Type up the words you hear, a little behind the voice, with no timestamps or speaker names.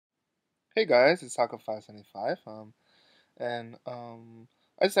Hey guys, it's Taco575. And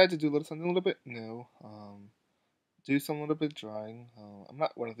I decided to do something a little bit new. Do some little bit drawing. I'm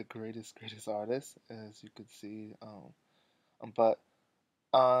not one of the greatest artists, as you could see. But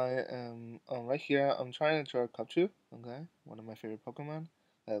I am right here. I'm trying to draw Cubchoo. Okay, one of my favorite Pokemon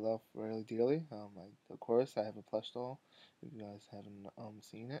that I love really dearly. Of course, I have a plush doll. If you guys haven't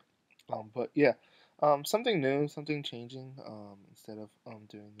seen it. But yeah, something new, something changing. Instead of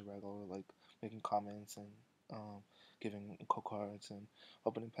doing the regular like making comments and giving code cards and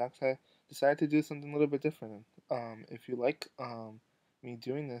opening packs, I decided to do something a little bit different. If you like me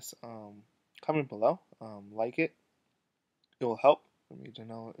doing this, comment below. Like it. It will help for me to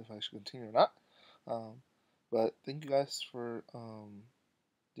know if I should continue or not. Um, but thank you guys for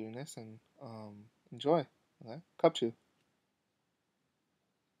doing this and enjoy. Okay, Cupchew.